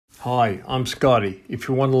Hi, I'm Scotty. If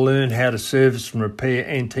you want to learn how to service and repair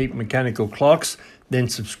antique mechanical clocks, then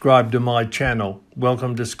subscribe to my channel.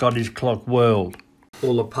 Welcome to Scotties Clock World.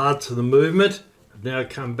 All the parts of the movement have now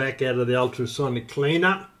come back out of the ultrasonic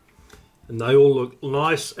cleaner and they all look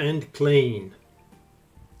nice and clean.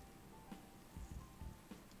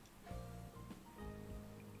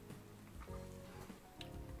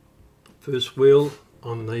 First wheel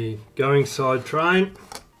on the going side train.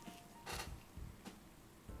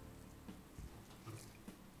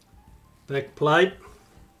 Back plate.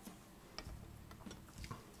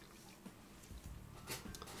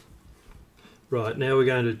 Right, now we're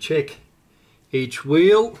going to check each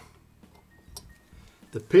wheel,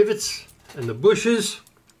 the pivots and the bushes,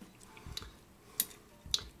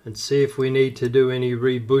 and see if we need to do any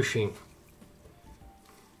rebushing.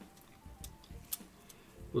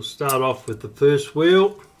 We'll start off with the first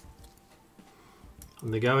wheel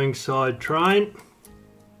on the going side train.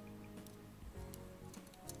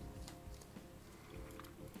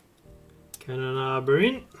 Cannon arbor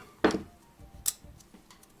in.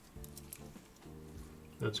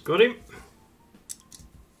 That's got him.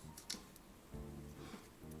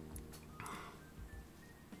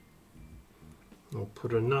 I'll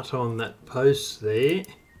put a nut on that post there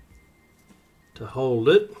to hold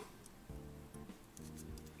it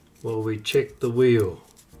while we check the wheel.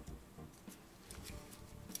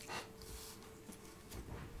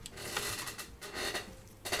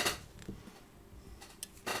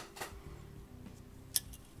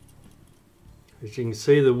 As you can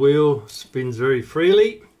see, the wheel spins very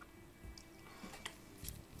freely.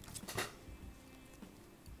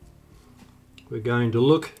 We're going to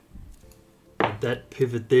look at that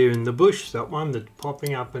pivot there in the bush, that one that's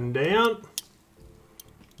popping up and down.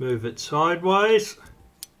 Move it sideways.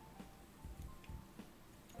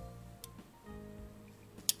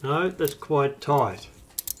 No, that's quite tight.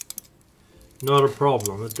 Not a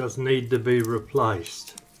problem, it doesn't need to be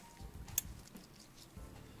replaced.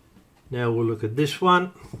 Now we'll look at this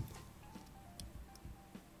one.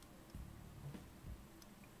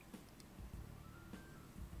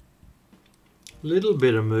 Little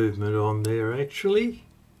bit of movement on there actually.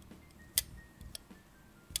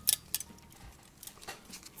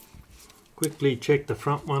 Quickly check the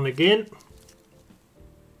front one again.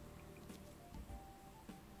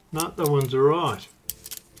 No, that one's alright.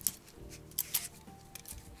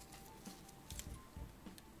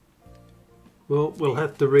 Well, we'll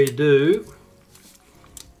have to redo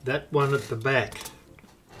that one at the back,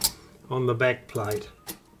 on the back plate.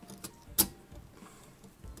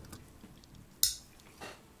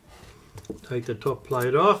 Take the top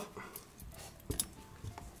plate off.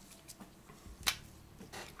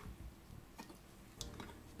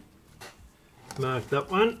 Mark that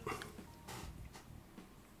one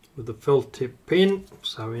with a felt tip pin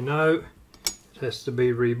so we know it has to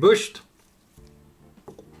be rebushed.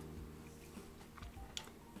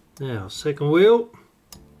 Now, second wheel,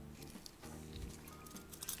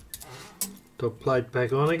 top plate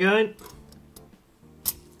back on again.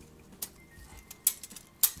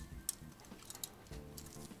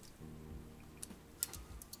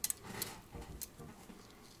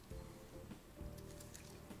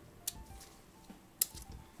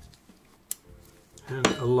 And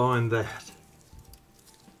align that.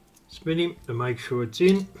 Spin him to make sure it's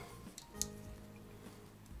in.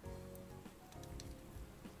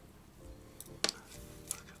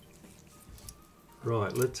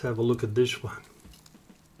 Right, let's have a look at this one.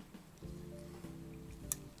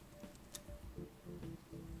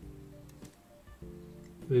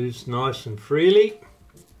 Moves nice and freely.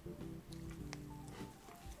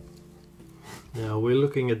 Now we're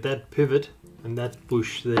looking at that pivot and that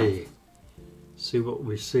bush there. See what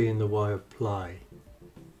we see in the way of play.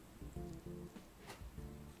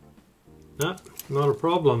 No, not a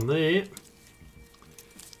problem there.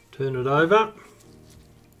 Turn it over.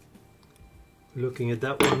 Looking at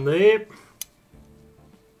that one there.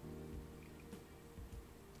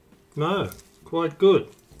 No, quite good.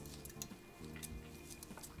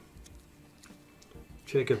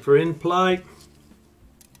 Check it for end play.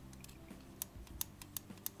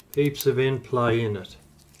 Heaps of end play in it.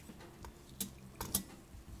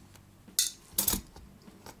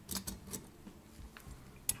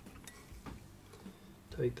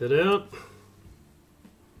 Take that out.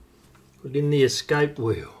 Put in the escape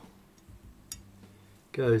wheel.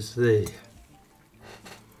 Goes there.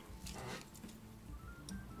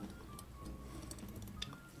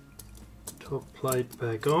 Top plate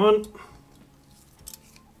back on.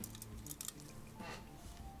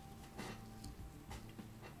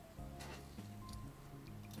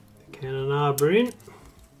 The cannon arbor in.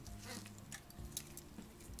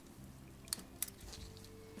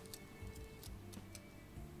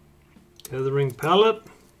 Gathering pallet.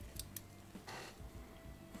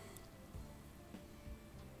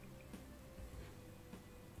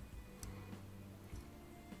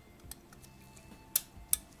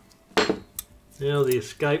 Now the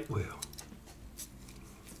escape wheel.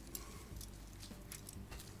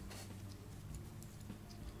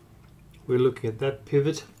 We're looking at that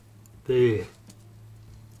pivot there.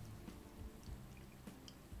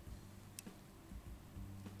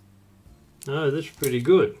 Oh, that's pretty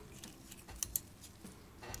good.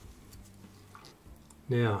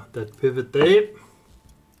 Now that pivot there.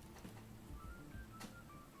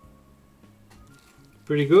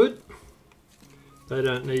 Pretty good. They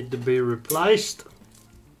don't need to be replaced.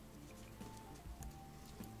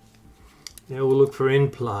 Now we'll look for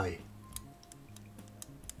end play.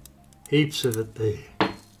 Heaps of it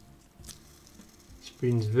there.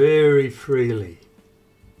 Spins very freely.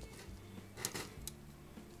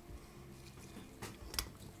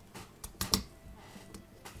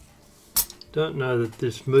 Don't know that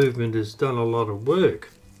this movement has done a lot of work.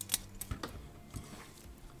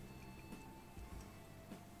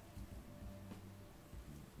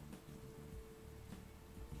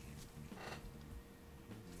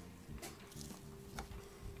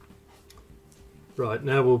 Right,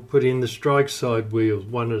 now we'll put in the strike side wheels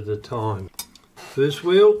one at a time. First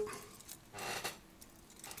wheel.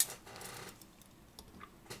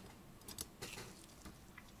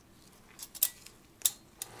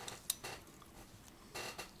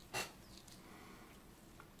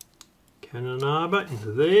 Cannon arbor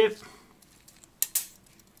into there.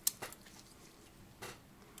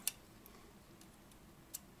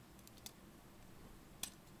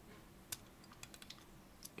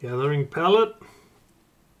 Gathering pallet.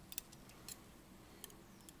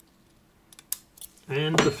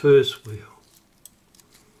 And the first wheel.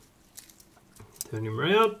 Turn him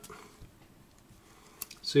round.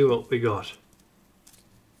 See what we got.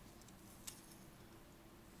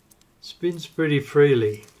 Spins pretty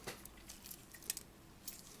freely.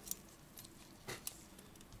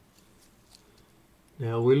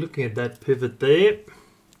 Now we're looking at that pivot there.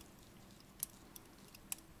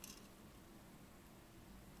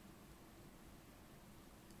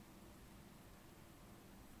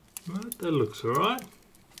 Right, that looks alright.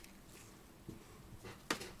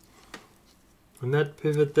 And that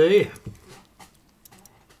pivot there.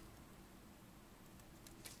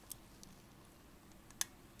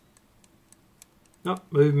 No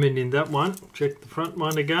movement in that one. Check the front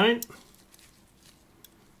one again.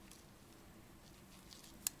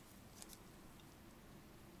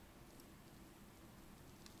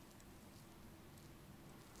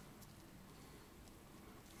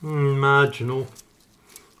 Marginal.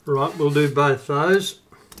 Right, we'll do both those.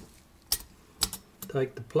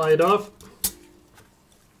 Take the plate off.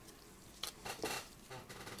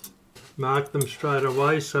 Mark them straight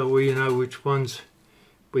away so we know which ones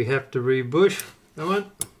we have to rebush. That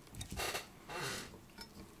one.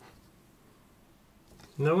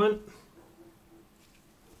 That one.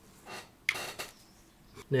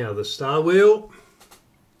 Now the star wheel.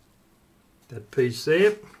 That piece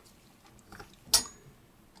there.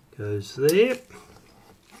 Goes there.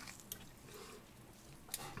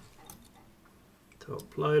 Top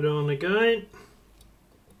plate on again.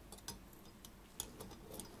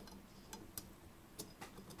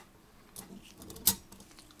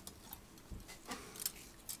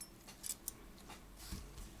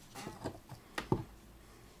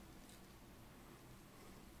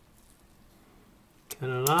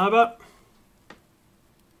 Cannon arbor.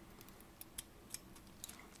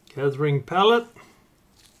 Gathering pallet.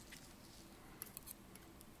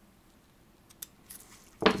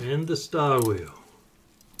 And the star wheel.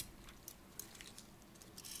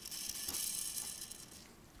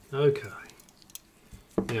 Okay,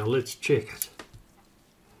 now let's check it.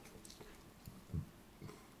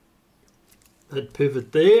 That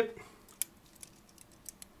pivot there.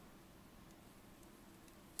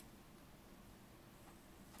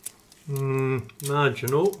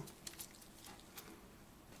 Marginal.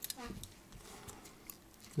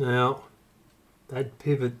 Now, that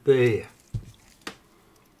pivot there.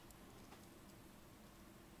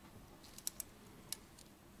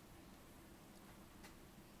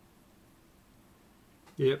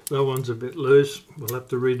 Yep, that one's a bit loose. We'll have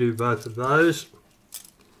to redo both of those.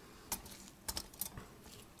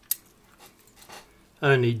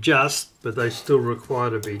 Only just, but they still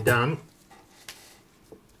require to be done.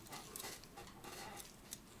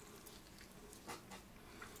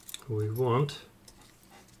 We want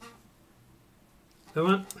that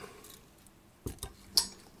one.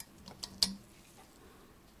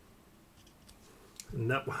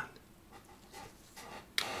 And that one.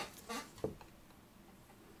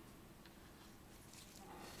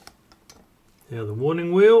 Now the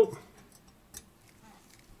warning wheel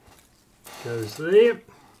goes there.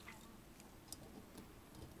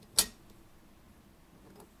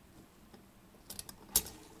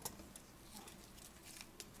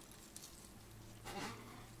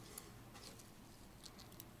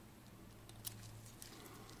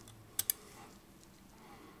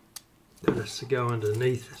 That has to go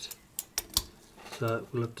underneath it. So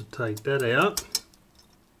we'll have to take that out.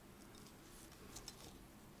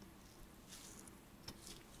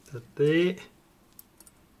 That there.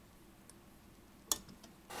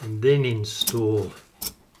 And then install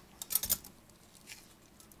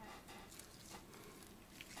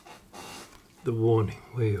the warning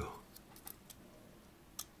wheel.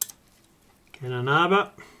 Cannon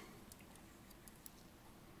arbor.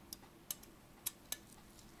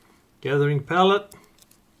 Gathering pallet.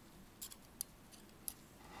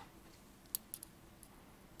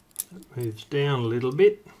 That moves down a little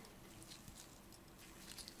bit.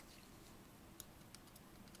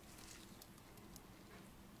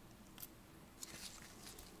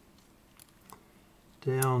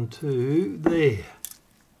 Down to there.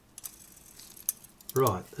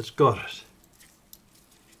 Right, that's got it.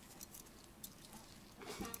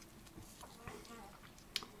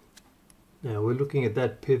 Now we're looking at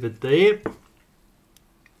that pivot there.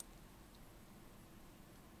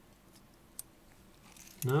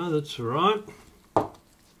 No, that's all right.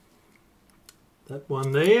 That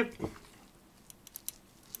one there.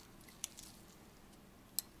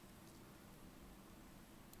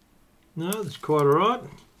 No, that's quite all right.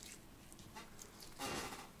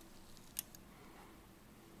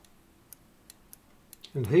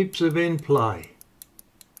 And heaps of end play.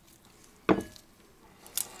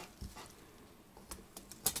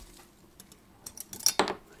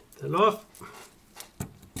 That off.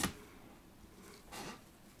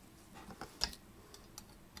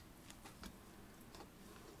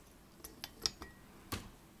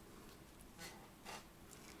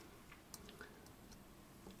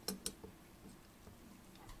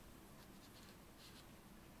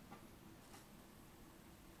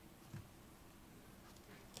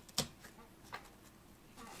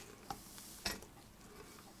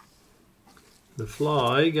 The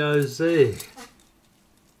fly goes there.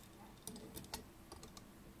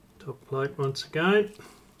 Top plate once again.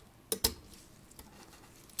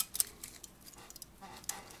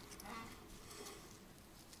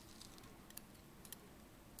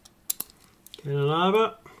 Cannon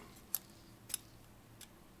arbor.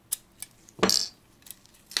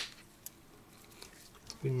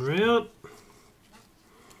 Spin round.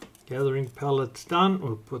 Gathering pallet's done.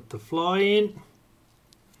 We'll put the fly in.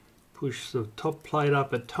 Push the top plate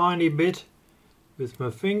up a tiny bit with my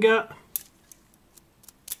finger.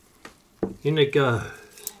 In it goes.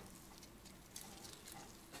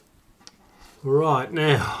 Right,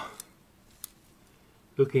 now,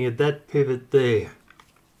 looking at that pivot there.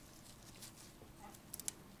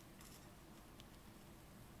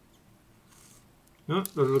 No,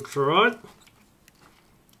 that looks all right.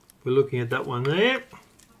 We're looking at that one there.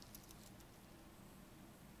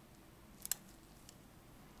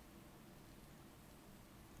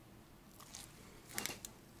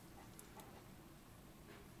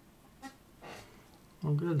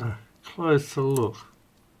 I'll get a closer look.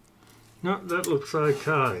 No, that looks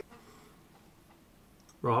okay.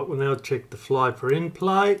 Right, we'll now check the fly for end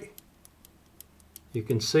play. You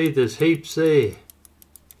can see there's heaps there.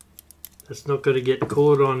 That's not going to get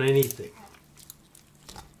caught on anything.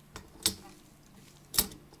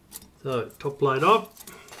 So, top plate up.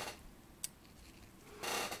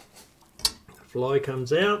 The fly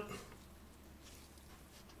comes out.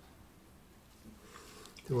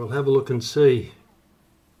 And we'll have a look and see.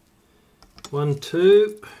 1,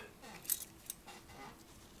 2.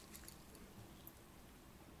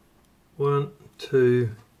 1,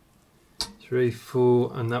 2, 3,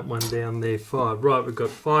 4, and that one down there 5. Right, we've got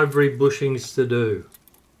 5 rebushings to do.